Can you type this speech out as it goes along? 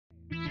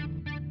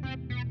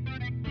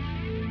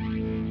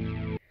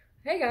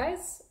Hey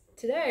guys!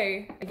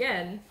 Today,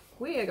 again,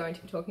 we are going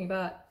to be talking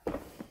about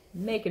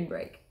Make and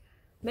Break.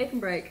 Make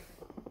and Break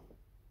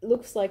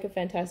looks like a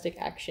fantastic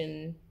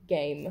action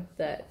game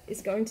that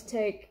is going to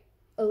take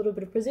a little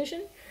bit of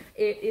precision.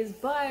 It is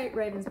by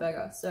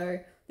Ravensburger, so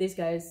these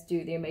guys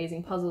do the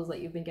amazing puzzles that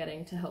you've been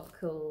getting to help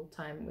kill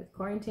time with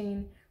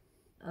quarantine.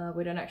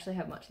 We don't actually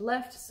have much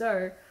left,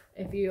 so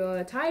if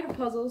you're tired of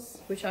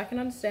puzzles, which I can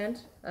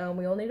understand,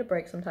 we all need a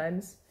break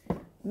sometimes,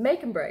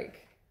 Make and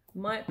Break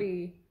might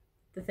be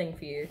the thing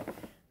for you.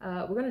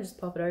 We're gonna just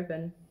pop it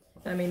open.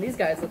 I mean, these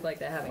guys look like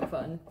they're having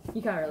fun.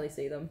 You can't really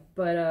see them,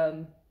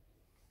 but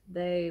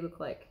they look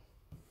like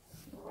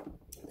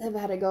they've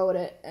had a go at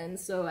it, and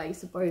so I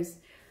suppose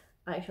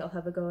I shall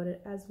have a go at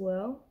it as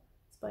well.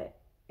 It's by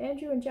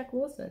Andrew and Jack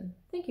Lawson.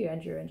 Thank you,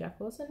 Andrew and Jack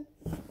Lawson,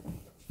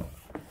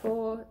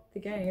 for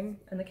the game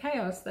and the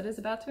chaos that is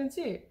about to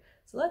ensue.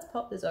 So let's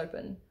pop this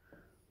open.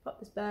 Pop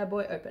this bad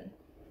boy open.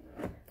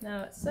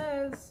 Now it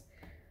says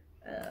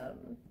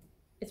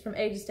it's from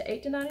ages to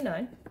 8 to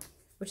 99,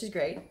 which is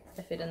great.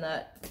 I fit in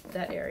that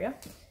area.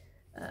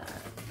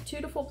 2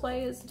 to 4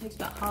 players, it takes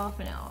about half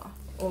an hour,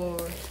 or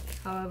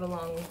however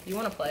long you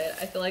want to play it.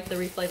 I feel like the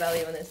replay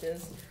value on this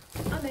is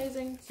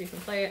amazing, so you can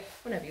play it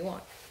whenever you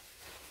want.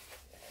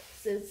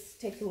 This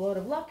takes a lot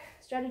of luck,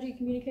 strategy,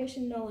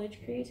 communication, knowledge,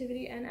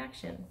 creativity, and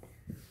action.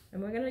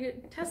 And we're gonna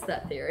test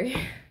that theory.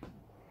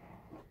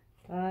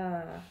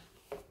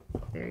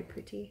 Very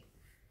pretty.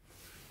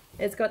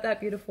 It's got that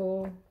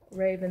beautiful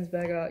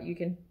Ravensburger, you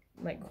can,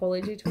 like,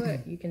 quality to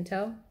it, you can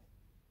tell.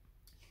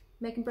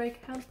 Make and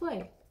Break, how to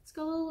play. It's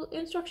got a little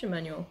instruction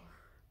manual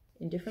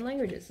in different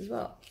languages as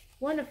well.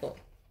 Wonderful.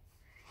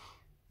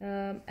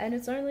 And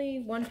it's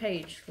only 1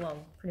 page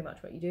long, pretty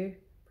much what you do.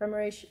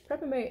 Preparation.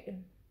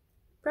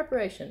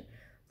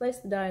 Place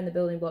the die in the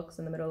building blocks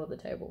in the middle of the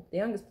table. The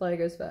youngest player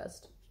goes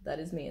first. That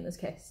is me in this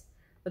case.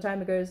 The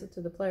timer goes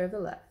to the player of the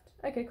left.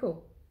 Okay,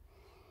 cool.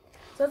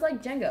 So it's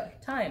like Jenga,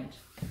 timed.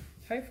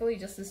 Hopefully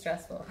just as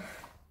stressful.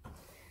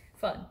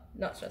 Fun,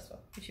 not stressful.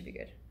 It should be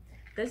good.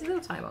 There's a little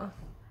timer.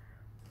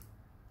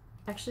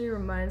 Actually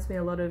reminds me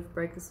a lot of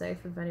Break the Safe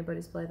if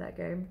anybody's played that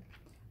game.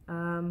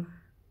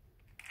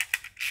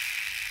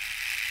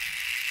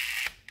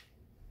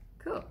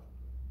 Cool.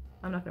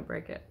 I'm not gonna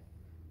break it.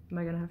 Am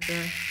I gonna have to?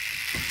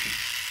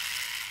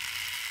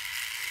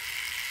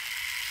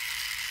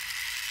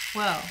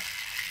 Well,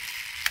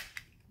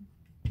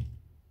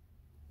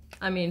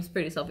 I mean, it's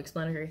pretty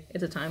self-explanatory.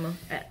 It's a timer.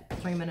 At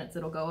 3 minutes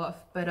it'll go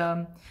off, but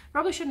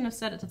probably shouldn't have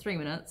set it to 3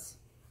 minutes.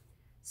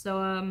 So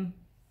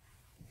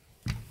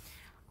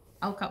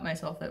I'll cut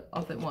myself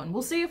off at 1.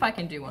 We'll see if I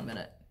can do 1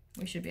 minute.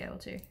 We should be able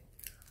to.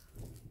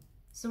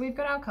 So we've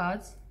got our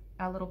cards,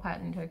 our little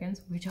pattern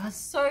tokens, which are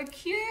so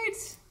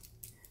cute.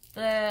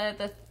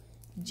 The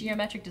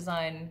geometric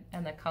design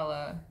and the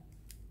color,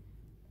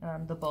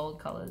 the bold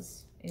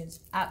colors,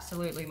 is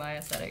absolutely my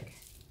aesthetic.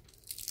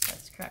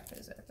 Let's crack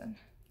those open.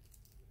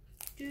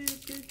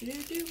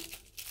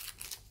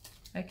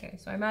 Okay,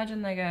 so I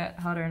imagine they get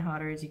harder and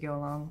harder as you go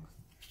along.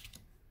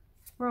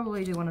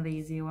 Probably do one of the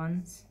easier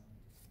ones.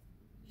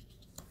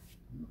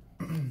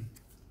 There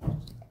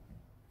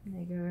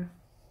you go.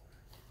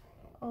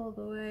 All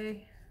the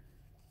way.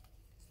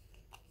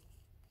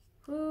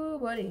 Ooh,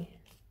 buddy.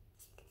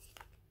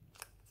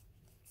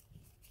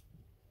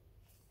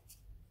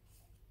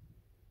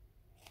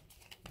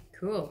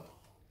 Cool.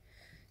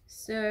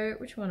 So,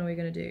 which one are we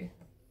gonna do?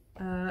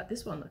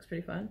 This one looks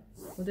pretty fun.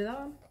 We'll do that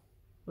one.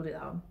 We'll do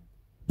that one.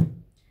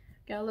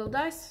 Got a little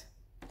dice.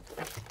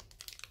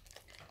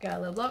 Got a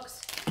little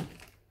blocks.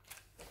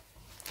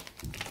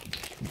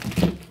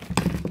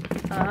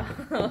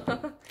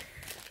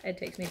 It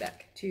takes me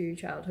back to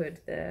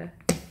childhood, the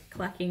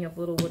clacking of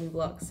little wooden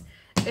blocks.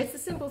 It's the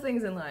simple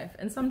things in life,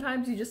 and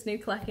sometimes you just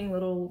need clacking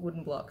little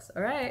wooden blocks,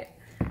 alright?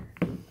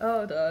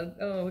 Oh, dog.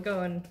 Oh, we're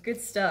going. Good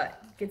start.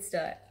 Good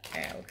start.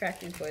 Alright, we'll crack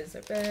these boys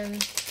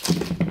open.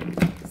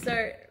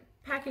 So,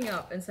 packing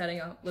up and setting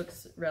up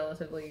looks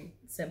relatively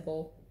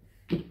simple.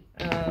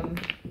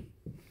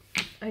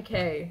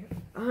 Okay.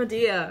 Oh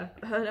dear.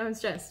 Oh, no, I'm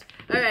stressed.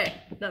 Alright,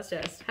 not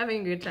stressed.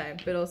 Having a good time,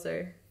 but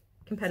also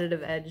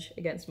competitive edge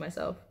against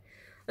myself.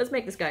 Let's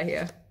make this guy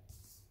here.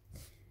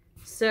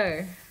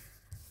 So,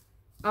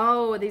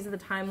 oh, these are the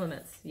time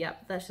limits.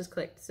 Yep, that's just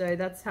clicked. So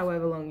that's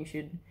however long you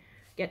should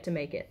get to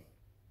make it.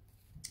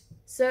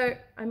 So,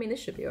 I mean, this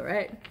should be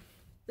alright.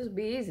 This will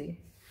be easy.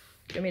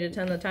 Do you want me to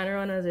turn the timer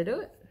on as I do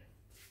it?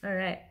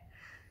 Alright.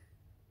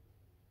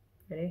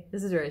 Ready?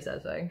 This is very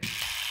satisfying.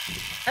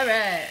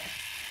 Alright.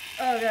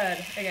 Oh god.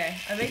 Okay.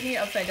 I'm making it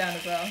upside down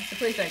as well, so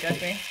please don't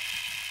judge me.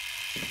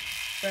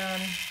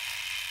 Brown.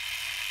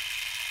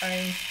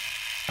 Orange.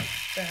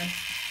 Brown.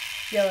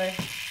 Yellow.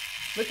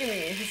 Look at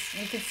me.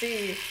 You can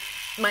see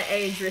my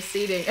age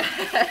receding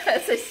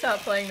as I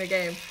start playing the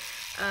game.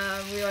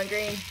 We want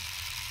green.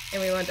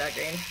 And we want dark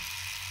green.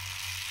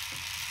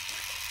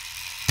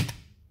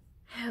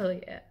 Hell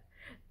yeah.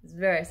 It's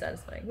very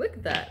satisfying. Look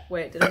at that.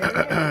 Wait, did I get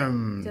it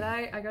wrong?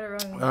 I got it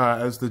wrong?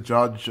 As the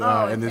judge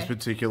in this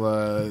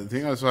particular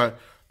thing, I was like,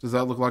 Does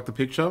that look like the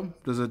picture?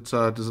 Does it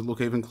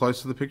look even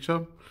close to the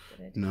picture?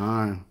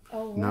 No.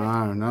 Oh, what?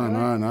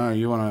 No.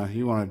 You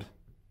wanted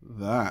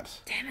that.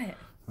 Damn it.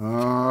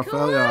 Oh, Come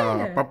failure.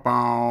 on.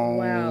 Ba-bow.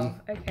 Wow.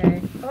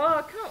 Okay.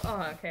 Oh, come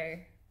on.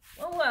 Okay.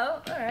 Oh,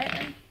 well. All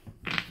right.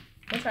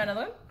 We'll try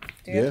another one.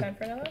 Do you have time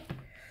for another one?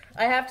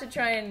 I have to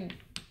try and...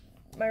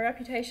 My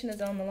reputation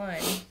is on the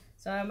line.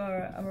 So I'm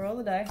a roll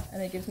the die,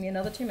 and it gives me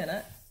another 2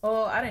 minutes.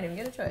 Or I don't even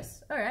get a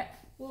choice. All right.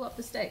 We'll up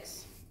the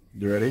stakes.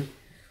 You ready?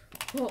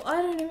 Well,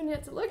 I don't even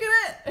get to look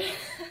at it.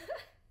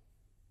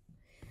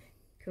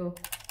 Cool.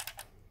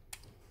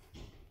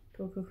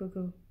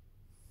 Cool.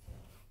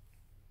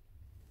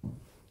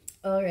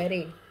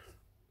 Alrighty.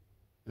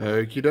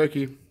 Okie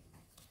dokie.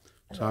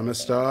 Timer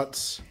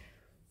starts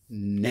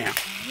now.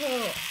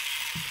 Oh.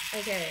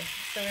 Okay,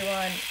 so we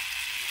want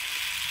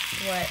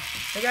what?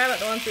 We grab out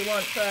the ones we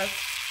want first.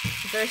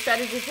 Is there a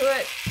strategy to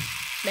it?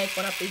 Make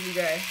one up as you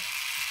go.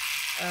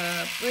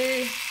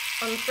 Blue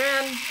on the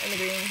brown and the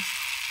green.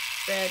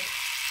 Red.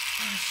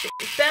 Oh shit,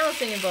 there's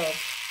balancing involved.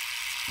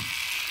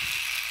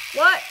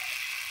 What?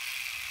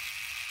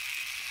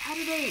 How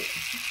do they...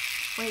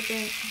 Wait,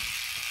 then...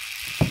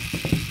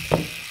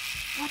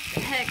 What the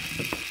heck?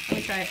 Let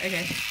me try it,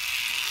 okay.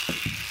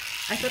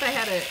 I thought I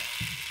had it.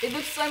 It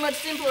looks so much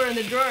simpler in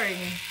the drawing.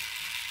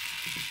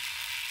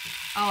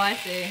 Oh, I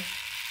see.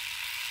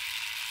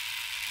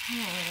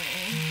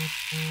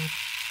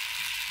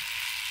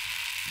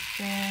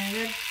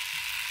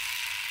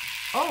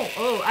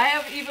 Oh, I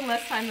have even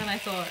less time than I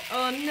thought.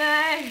 Oh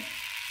no!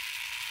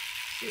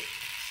 Shit.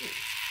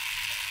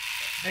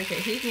 Okay,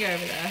 he can go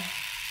over there.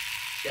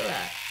 Chill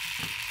out.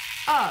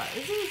 Oh,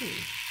 it's easy.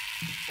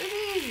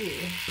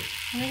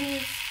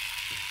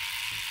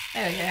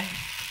 There we go.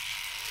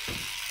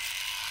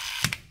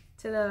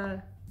 To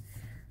the...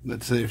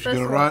 Let's see if you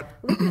got it right.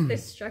 Look at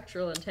this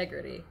structural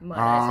integrity, might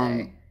I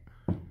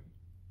say.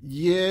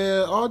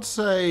 Yeah, I'd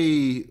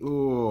say...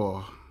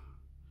 Oh,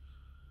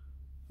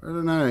 I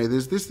don't know.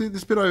 There's this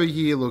bit over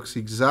here looks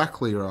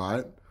exactly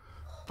right,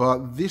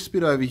 but this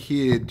bit over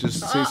here just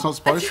see, it's not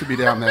supposed to be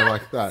down there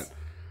like that.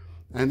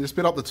 And this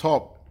bit up the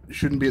top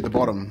shouldn't be at the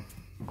bottom.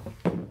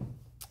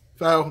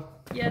 Fail.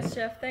 Yes,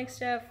 Chef. Thanks,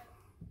 Chef.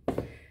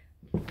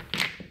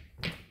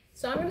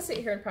 So I'm going to sit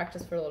here and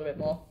practice for a little bit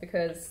more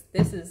because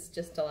this is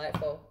just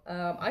delightful.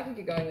 I could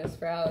get going this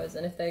for hours,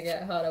 and if they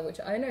get harder, which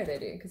I know they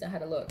do because I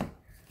had a look.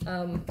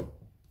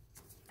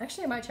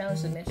 Actually, I might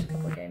challenge the Mitch a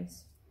couple of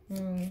games.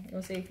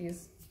 We'll see if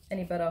he's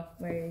any better,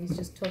 where he's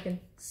just talking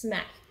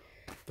smack.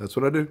 That's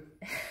what I do.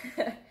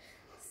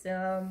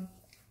 So,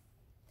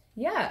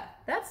 yeah,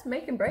 that's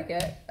Make and Break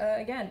It.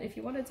 Again, if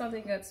you wanted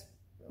something that's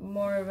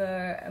more of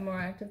a more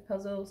active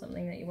puzzle,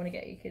 something that you want to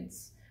get your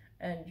kids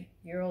and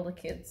your older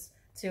kids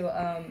to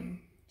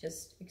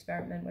just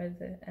experiment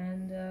with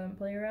and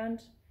play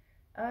around,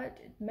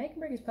 Make and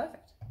Break is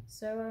perfect.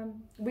 So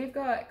we've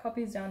got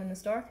copies down in the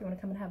store if you want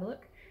to come and have a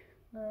look.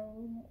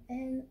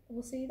 And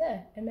we'll see you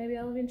there. And maybe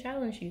I'll even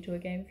challenge you to a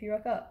game if you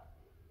rock up.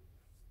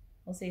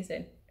 I'll see you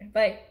soon.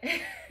 Bye.